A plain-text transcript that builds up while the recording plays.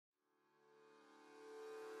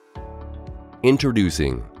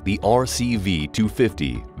Introducing the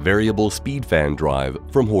RCV250 variable speed fan drive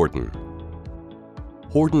from Horton.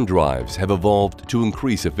 Horton drives have evolved to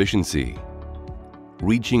increase efficiency,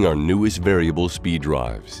 reaching our newest variable speed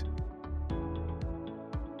drives.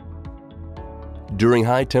 During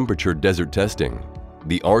high-temperature desert testing,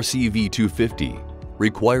 the RCV250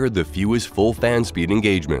 required the fewest full fan speed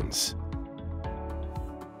engagements.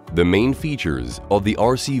 The main features of the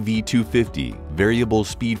RCV250 variable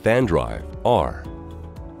speed fan drive are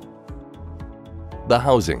the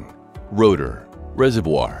housing, rotor,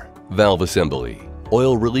 reservoir, valve assembly,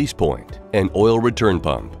 oil release point, and oil return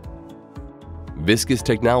pump. Viscous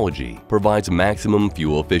technology provides maximum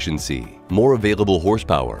fuel efficiency, more available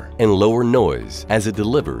horsepower, and lower noise as it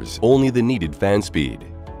delivers only the needed fan speed.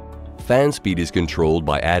 Fan speed is controlled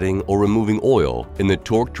by adding or removing oil in the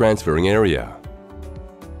torque transferring area.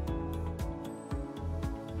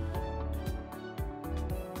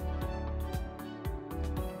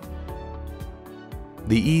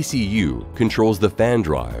 The ECU controls the fan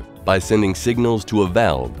drive by sending signals to a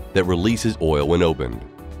valve that releases oil when opened.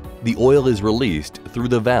 The oil is released through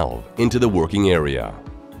the valve into the working area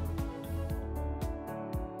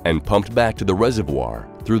and pumped back to the reservoir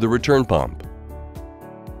through the return pump.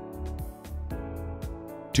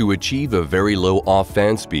 To achieve a very low off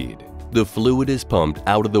fan speed, the fluid is pumped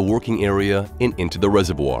out of the working area and into the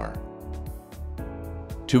reservoir.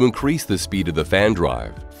 To increase the speed of the fan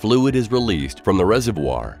drive, fluid is released from the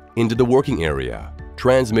reservoir into the working area,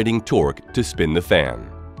 transmitting torque to spin the fan.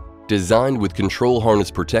 Designed with control harness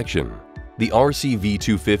protection, the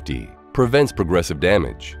RCV250 prevents progressive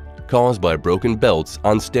damage caused by broken belts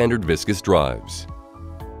on standard viscous drives.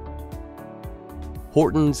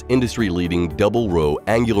 Horton's industry-leading double-row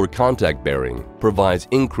angular contact bearing provides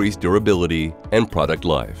increased durability and product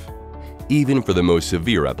life, even for the most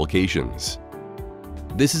severe applications.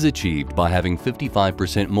 This is achieved by having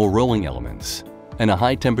 55% more rolling elements and a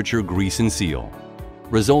high-temperature grease and seal,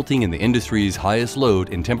 resulting in the industry's highest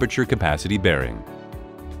load and temperature capacity bearing.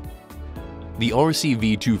 The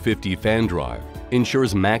RCV250 fan drive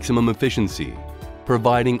ensures maximum efficiency,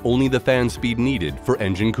 providing only the fan speed needed for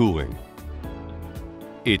engine cooling.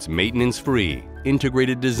 Its maintenance-free,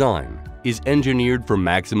 integrated design is engineered for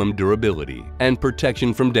maximum durability and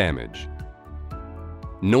protection from damage.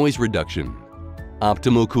 Noise reduction,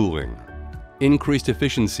 optimal cooling, increased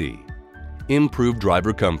efficiency, improved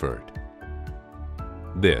driver comfort.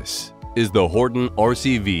 This is the Horton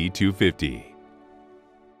RCV250.